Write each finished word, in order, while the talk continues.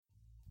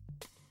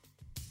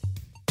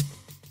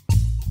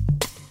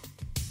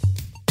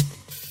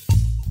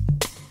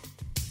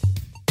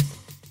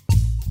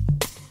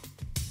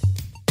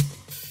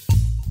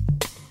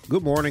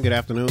Good morning, good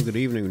afternoon, good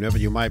evening, whenever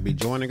you might be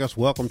joining us.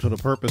 Welcome to the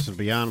Purpose and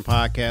Beyond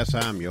podcast.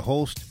 I'm your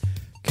host,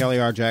 Kelly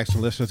R. Jackson.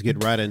 Let's just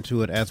get right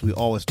into it. As we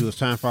always do, it's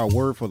time for our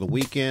word for the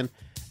weekend.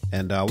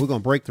 And we're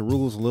going to break the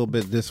rules a little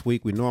bit this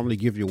week. We normally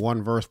give you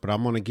one verse, but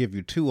I'm going to give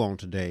you two on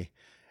today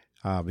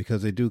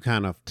because they do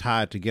kind of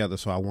tie together.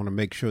 So I want to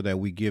make sure that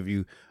we give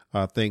you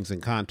things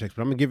in context.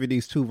 But I'm going to give you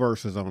these two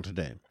verses on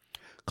today.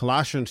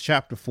 Colossians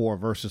chapter 4,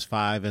 verses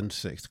 5 and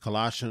 6.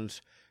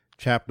 Colossians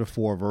chapter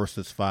 4,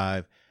 verses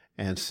 5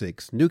 and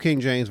 6. New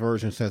King James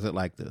Version says it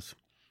like this.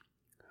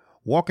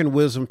 Walk in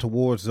wisdom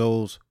towards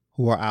those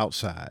who are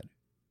outside,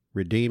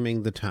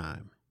 redeeming the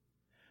time.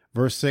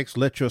 Verse 6,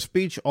 let your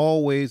speech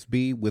always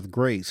be with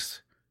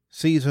grace,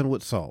 seasoned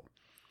with salt,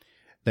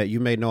 that you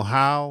may know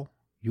how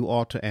you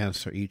ought to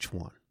answer each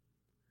one.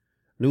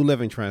 New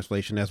Living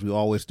Translation, as we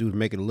always do to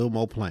make it a little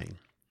more plain.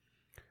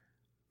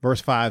 Verse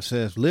 5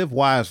 says, live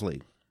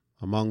wisely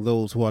among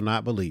those who are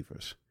not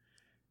believers,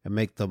 and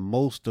make the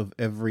most of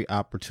every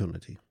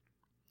opportunity.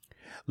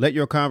 Let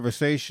your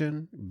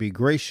conversation be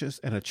gracious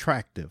and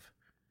attractive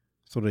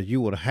so that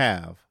you will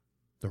have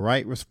the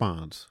right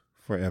response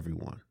for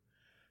everyone.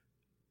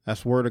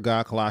 That's Word of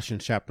God,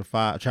 Colossians chapter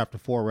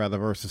 4,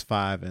 verses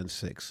 5 and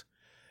 6.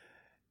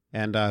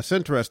 And it's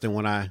interesting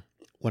when I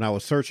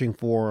was searching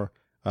for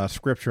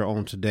scripture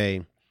on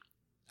today,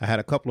 I had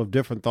a couple of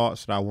different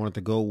thoughts that I wanted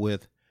to go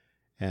with,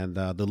 and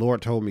the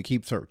Lord told me,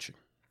 keep searching.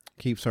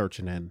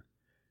 And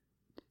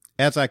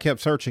as I kept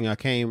searching, I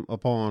came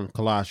upon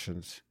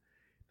Colossians.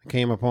 I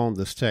came upon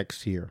this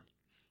text here.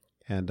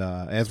 And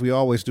as we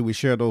always do, we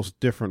share those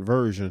different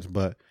versions,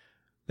 but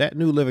that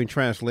New Living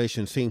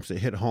Translation seems to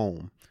hit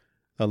home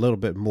a little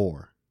bit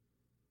more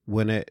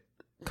when it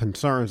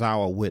concerns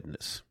our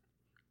witness,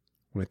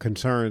 when it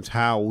concerns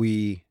how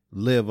we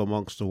live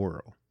amongst the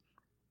world,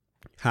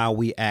 how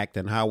we act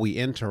and how we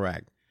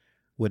interact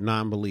with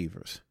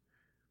non-believers.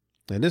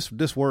 And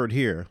this word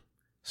here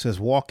says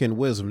walk in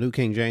wisdom, New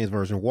King James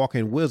Version, walk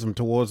in wisdom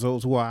towards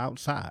those who are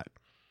outside.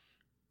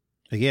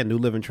 Again, New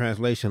Living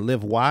Translation,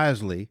 live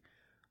wisely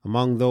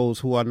among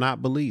those who are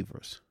not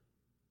believers.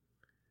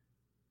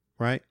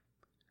 Right?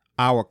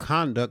 Our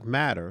conduct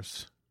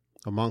matters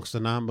amongst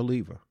the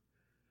non-believer.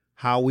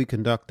 How we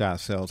conduct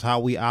ourselves, how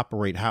we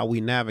operate, how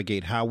we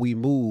navigate, how we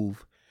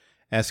move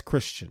as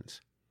Christians.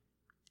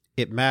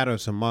 It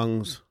matters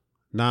amongst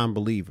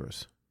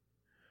non-believers.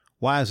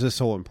 Why is this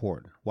so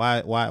important? Why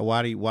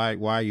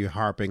are you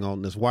harping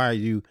on this? Why are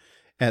you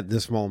at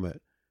this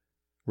moment,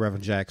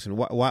 Reverend Jackson?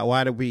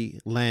 Why did we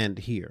land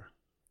here?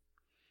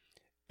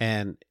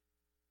 And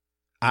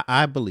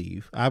I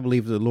believe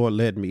the Lord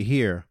led me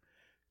here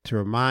to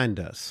remind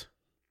us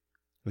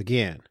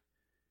again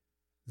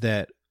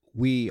that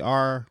we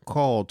are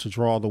called to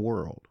draw the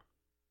world.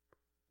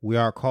 We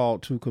are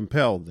called to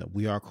compel them.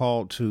 We are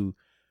called to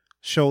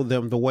show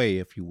them the way,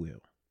 if you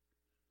will.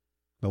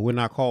 But we're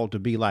not called to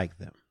be like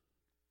them.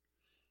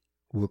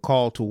 We're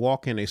called to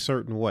walk in a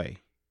certain way.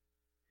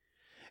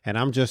 And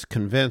I'm just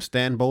convinced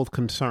and both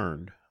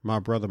concerned, my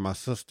brother, my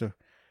sister,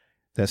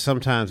 that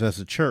sometimes as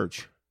a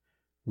church,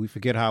 we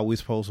forget how we're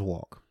supposed to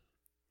walk.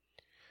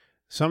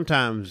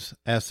 Sometimes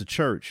as the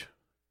church,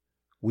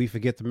 we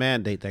forget the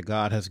mandate that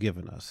God has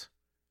given us.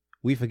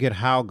 We forget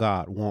how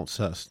God wants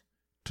us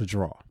to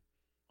draw.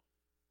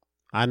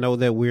 I know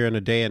that we're in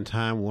a day and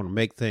time we want to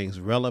make things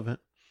relevant,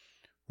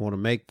 want to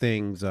make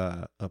things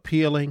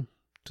appealing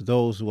to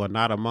those who are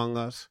not among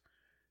us.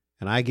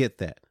 And I get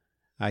that.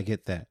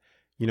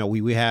 You know,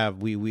 we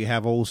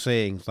have old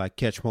sayings like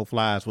catch more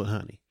flies with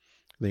honey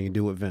than you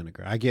do with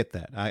vinegar. I get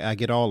that. I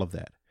get all of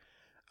that.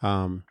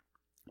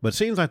 But it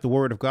seems like the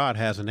Word of God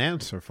has an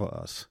answer for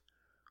us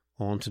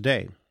on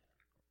today.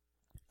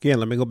 Again,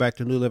 let me go back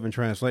to New Living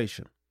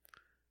Translation.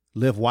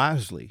 Live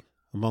wisely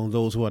among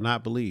those who are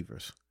not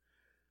believers.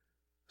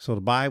 So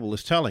the Bible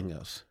is telling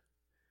us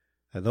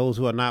that those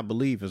who are not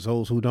believers,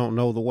 those who don't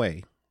know the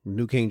way,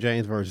 New King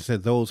James Version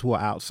said those who are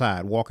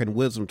outside, walk in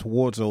wisdom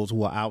towards those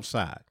who are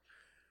outside.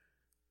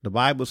 The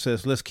Bible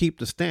says, let's keep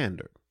the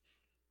standard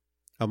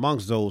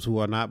amongst those who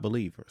are not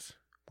believers,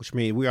 which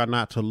means we are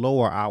not to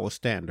lower our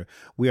standard.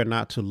 We are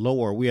not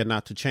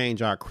to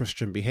change our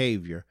Christian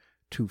behavior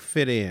to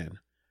fit in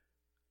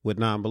with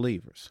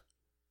non-believers.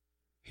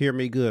 Hear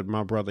me good,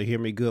 my brother. Hear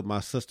me good, my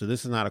sister.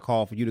 This is not a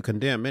call for you to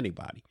condemn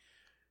anybody.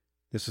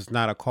 This is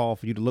not a call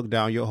for you to look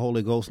down your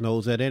Holy Ghost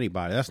nose at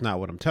anybody. That's not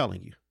what I'm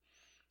telling you.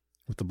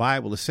 What the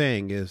Bible is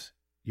saying is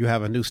you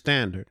have a new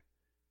standard.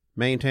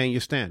 Maintain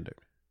your standard.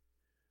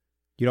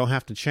 You don't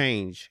have to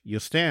change your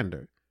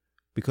standard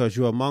because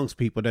you're amongst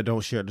people that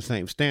don't share the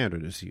same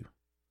standard as you.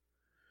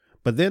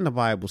 But then the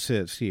Bible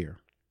says here,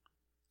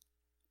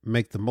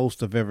 make the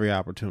most of every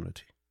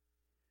opportunity.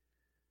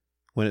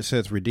 When it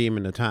says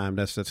redeeming the time,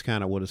 that's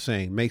kind of what it's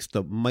saying. Make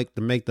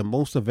the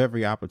most of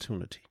every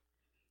opportunity.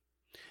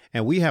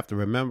 And we have to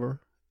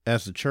remember,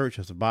 as the church,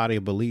 as a body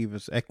of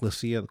believers,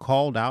 ecclesia,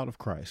 called out of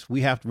Christ,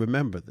 we have to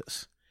remember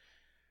this,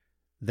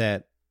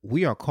 that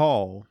we are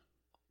called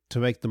to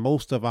make the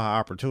most of our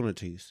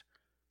opportunities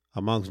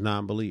amongst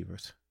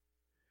non-believers.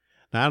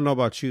 Now, I don't know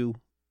about you,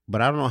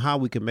 But I don't know how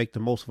we can make the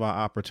most of our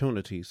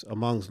opportunities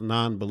amongst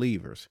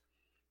non-believers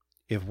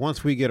if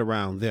once we get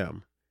around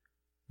them,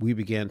 we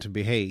begin to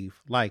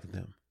behave like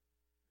them.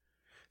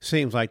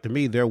 Seems like to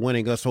me they're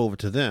winning us over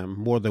to them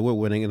more than we're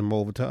winning them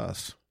over to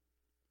us.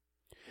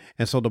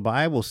 And so the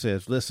Bible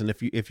says, listen,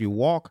 if you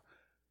walk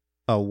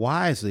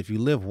wisely, if you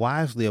live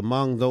wisely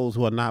among those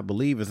who are not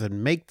believers,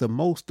 and make the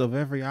most of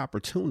every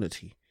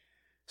opportunity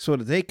so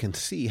that they can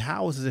see,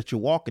 how is it that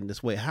you're walking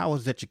this way? How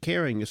is it that you're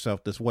carrying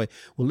yourself this way?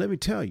 Well, let me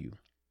tell you,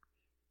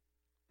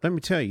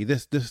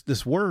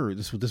 this word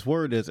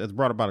has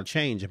brought about a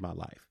change in my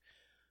life.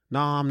 No,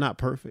 I'm not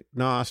perfect.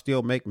 No, I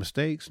still make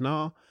mistakes.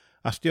 No,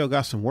 I still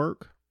got some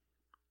work.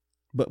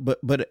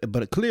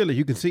 But clearly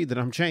you can see that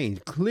I'm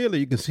changed. Clearly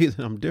you can see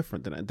that I'm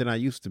different than I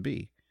used to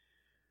be.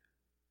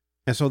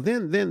 And so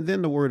then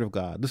the word of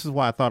God. This is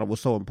why I thought it was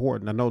so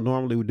important. I know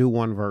normally we do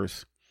one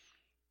verse.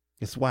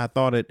 It's why I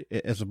thought it,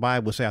 as the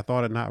Bible would say, I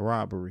thought it not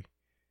robbery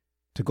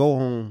to go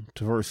on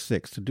to verse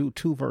 6, to do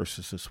 2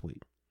 verses this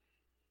week.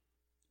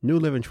 New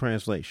Living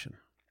Translation,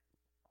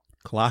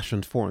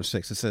 Colossians 4 and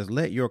 6. It says,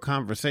 let your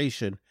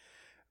conversation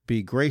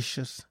be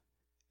gracious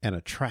and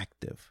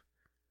attractive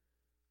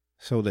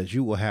so that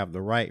you will have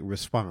the right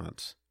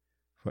response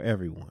for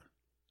everyone.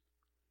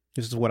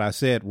 This is what I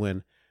said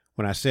when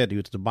I said to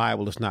you, the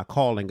Bible is not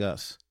calling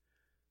us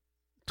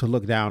to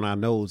look down our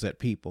nose at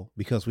people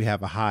because we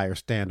have a higher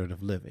standard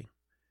of living.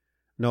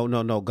 No.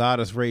 God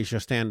has raised your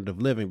standard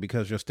of living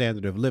because your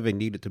standard of living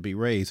needed to be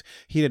raised.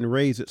 He didn't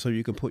raise it so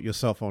you can put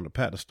yourself on a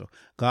pedestal.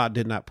 God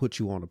did not put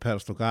you on a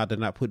pedestal. God did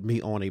not put me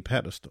on a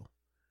pedestal.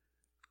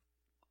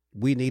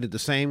 We needed the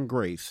same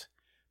grace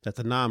that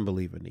the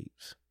non-believer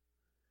needs.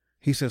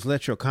 He says,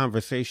 let your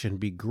conversation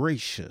be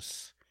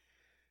gracious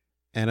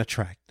and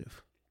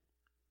attractive.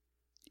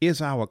 Is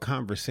our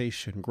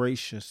conversation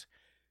gracious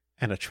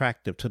and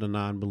attractive to the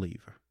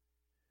non-believer?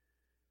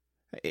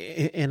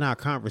 In our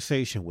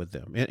conversation with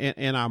them,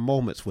 in our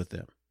moments with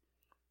them,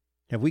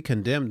 have we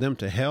condemned them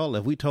to hell?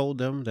 Have we told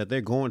them that they're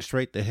going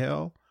straight to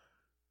hell?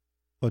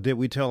 Or did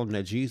we tell them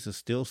that Jesus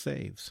still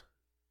saves?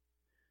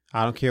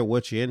 I don't care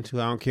what you're into.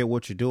 I don't care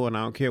what you're doing.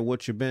 I don't care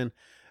what you've been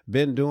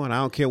doing. I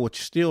don't care what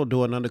you're still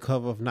doing under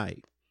cover of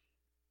night.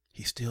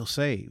 He still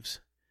saves.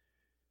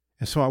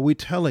 And so are we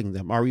telling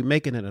them? Are we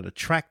making it an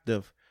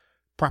attractive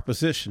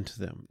proposition to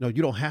them? No,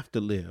 you don't have to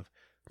live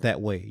that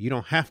way. You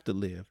don't have to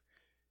live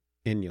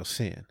in your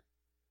sin.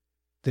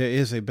 There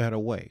is a better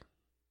way.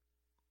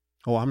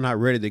 Oh, I'm not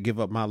ready to give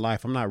up my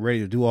life. I'm not ready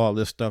to do all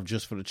this stuff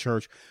just for the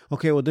church.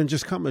 Okay, well then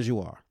just come as you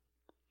are.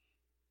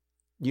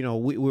 You know,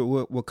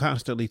 we're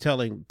constantly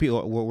telling people,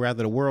 or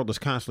rather the world is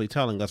constantly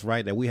telling us,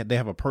 right, that they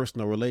have a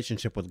personal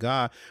relationship with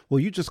God. Well,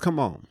 you just come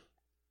on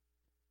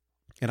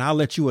and I'll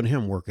let you and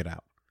him work it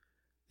out.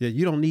 Yeah,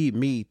 you don't need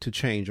me to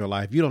change your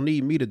life. You don't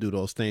need me to do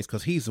those things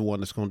because he's the one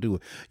that's going to do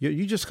it.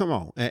 You just come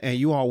on and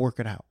you all work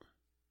it out.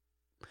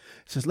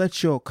 It says,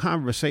 let your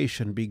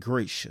conversation be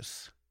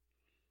gracious.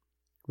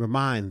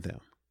 Remind them,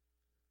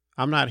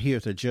 I'm not here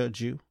to judge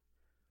you.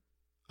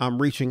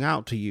 I'm reaching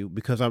out to you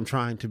because I'm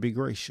trying to be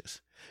gracious.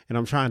 And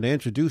I'm trying to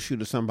introduce you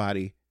to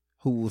somebody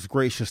who was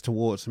gracious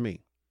towards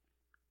me.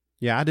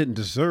 Yeah, I didn't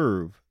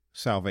deserve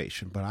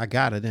salvation, but I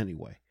got it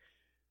anyway,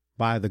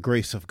 by the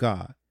grace of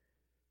God.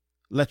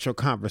 Let your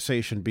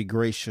conversation be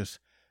gracious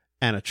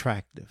and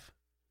attractive.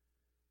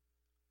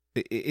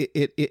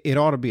 It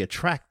ought to be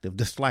attractive,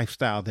 this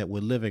lifestyle that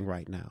we're living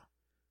right now,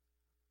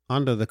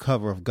 under the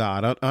cover of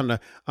God,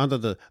 under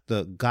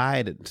the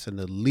guidance and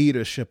the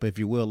leadership, if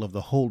you will, of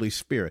the Holy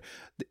Spirit.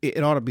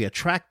 It ought to be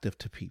attractive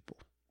to people.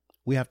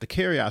 We have to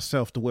carry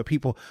ourselves to where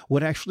people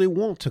would actually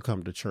want to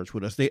come to church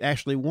with us. They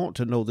actually want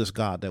to know this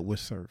God that we're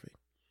serving.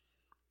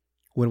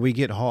 When we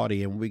get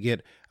haughty and we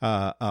get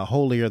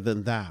holier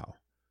than thou,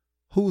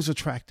 who's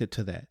attracted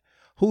to that?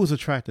 Who's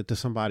attracted to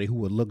somebody who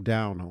would look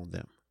down on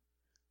them?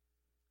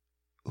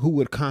 Who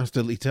would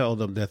constantly tell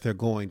them that they're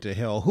going to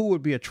hell? Who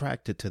would be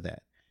attracted to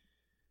that?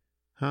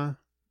 Huh?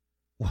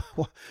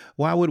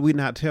 Why would we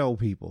not tell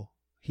people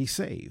he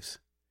saves?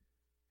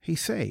 He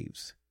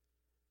saves.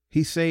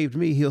 He saved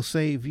me. He'll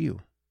save you.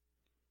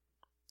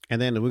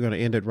 And then we're going to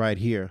end it right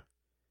here.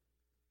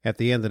 At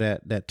the end of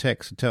that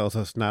text, it tells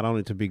us not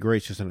only to be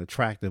gracious and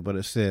attractive, but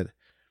it said,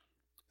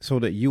 so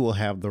that you will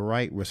have the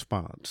right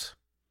response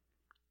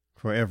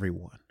for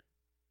everyone.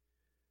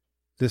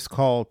 This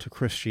call to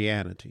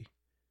Christianity,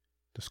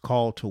 this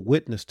call to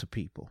witness to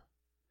people,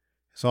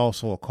 is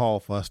also a call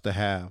for us to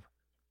have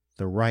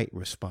the right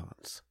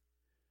response.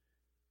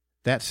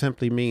 That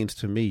simply means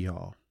to me,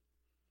 y'all,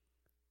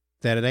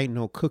 that it ain't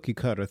no cookie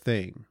cutter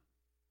thing,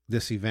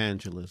 this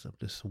evangelism,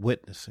 this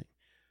witnessing,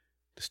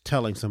 this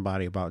telling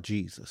somebody about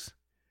Jesus.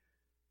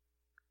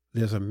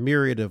 There's a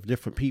myriad of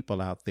different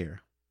people out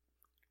there,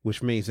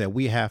 which means that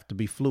we have to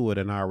be fluid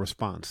in our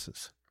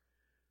responses.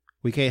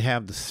 We can't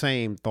have the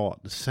same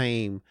thought, the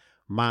same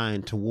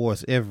mind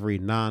towards every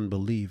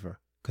non-believer,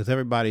 because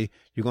everybody,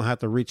 you're going to have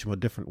to reach them a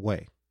different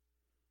way.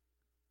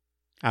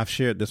 I've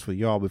shared this with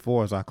y'all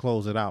before as I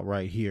close it out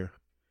right here.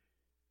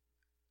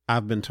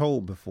 I've been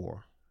told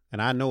before, and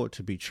I know it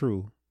to be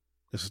true,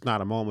 This is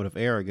not a moment of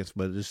arrogance,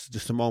 but it's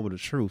just a moment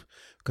of truth,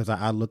 because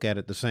I look at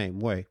it the same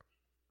way.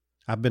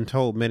 I've been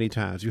told many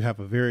times, you have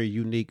a very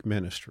unique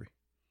ministry.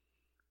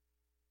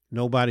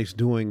 Nobody's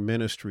doing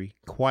ministry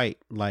quite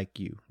like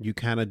you. You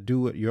kind of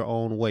do it your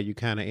own way. You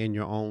kind of in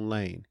your own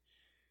lane.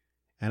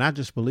 And I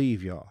just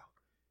believe, y'all,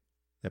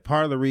 that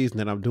part of the reason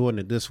that I'm doing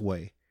it this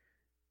way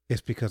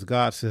is because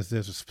God says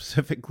there's a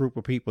specific group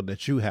of people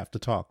that you have to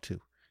talk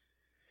to.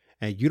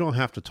 And you don't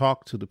have to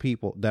talk to the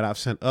people that I've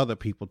sent other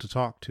people to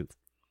talk to.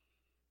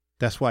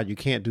 That's why you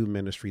can't do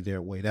ministry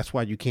their way. That's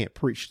why you can't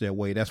preach their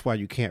way. That's why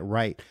you can't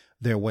write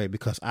their way,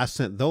 because I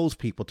sent those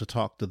people to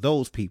talk to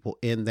those people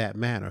in that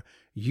manner.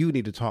 You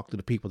need to talk to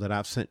the people that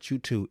I've sent you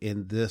to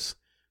in this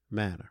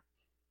manner.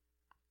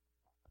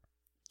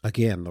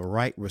 Again, the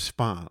right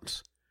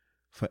response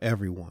for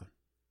everyone.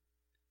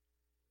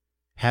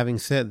 Having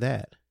said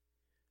that,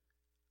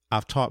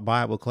 I've taught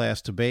Bible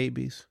class to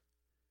babies.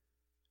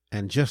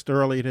 And just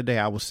earlier today,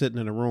 I was sitting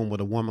in a room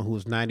with a woman who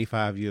was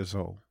 95 years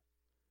old.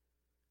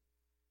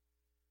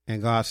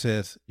 And God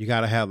says, you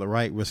got to have the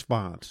right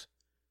response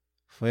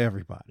for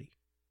everybody.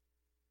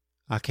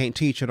 I can't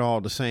teach it all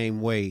the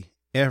same way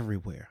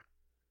everywhere,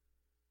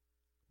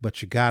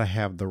 but you got to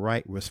have the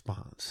right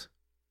response.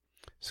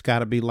 It's got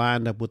to be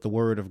lined up with the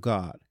word of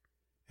God,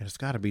 and it's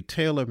got to be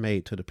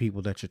tailor-made to the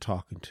people that you're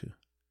talking to.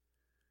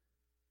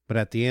 But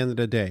at the end of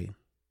the day,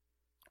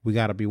 we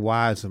got to be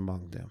wise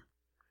among them.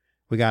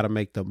 We got to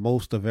make the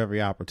most of every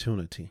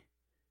opportunity,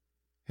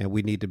 and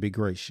we need to be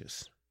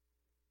gracious,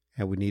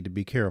 and we need to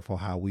be careful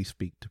how we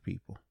speak to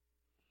people.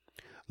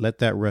 Let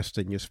that rest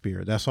in your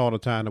spirit. That's all the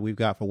time that we've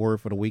got for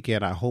Word for the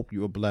Weekend. I hope you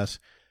were blessed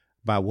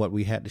by what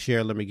we had to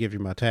share. Let me give you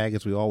my tag,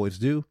 as we always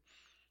do.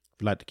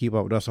 If you'd like to keep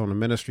up with us on the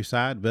ministry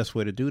side, best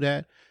way to do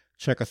that,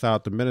 check us out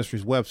at the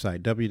ministry's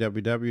website,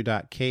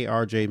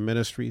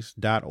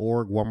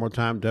 www.krjministries.org. One more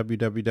time,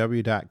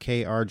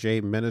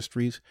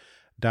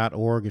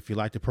 www.krjministries.org. If you'd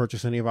like to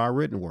purchase any of our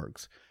written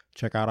works,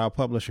 check out our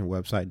publishing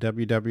website,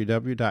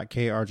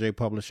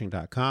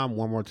 www.krjpublishing.com.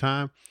 One more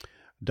time,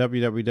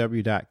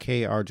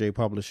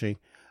 www.krjpublishing.com.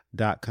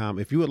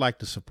 If you would like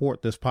to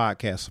support this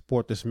podcast,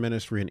 support this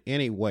ministry in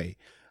any way,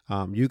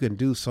 you can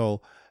do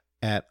so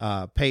at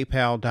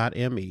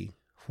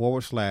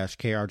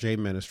paypal.me/KRJ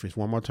Ministries.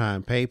 One more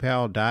time,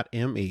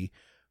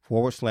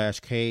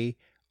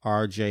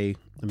 paypal.me/KRJ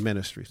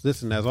Ministries.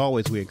 Listen, as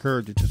always, we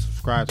encourage you to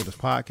subscribe to this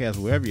podcast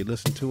wherever you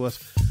listen to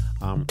us.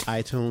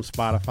 iTunes,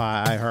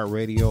 Spotify,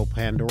 iHeartRadio,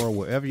 Pandora,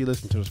 wherever you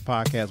listen to this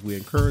podcast, we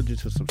encourage you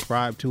to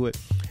subscribe to it.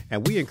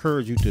 And we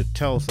encourage you to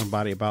tell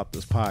somebody about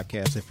this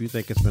podcast. If you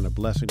think it's been a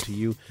blessing to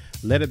you,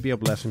 let it be a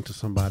blessing to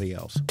somebody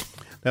else.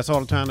 That's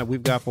all the time that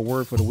we've got for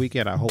Word for the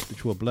Weekend. I hope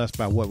that you were blessed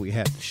by what we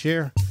had to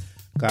share.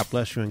 God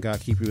bless you and God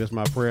keep you is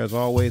my prayer as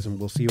always. And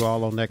we'll see you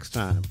all on next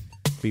time.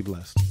 Be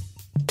blessed.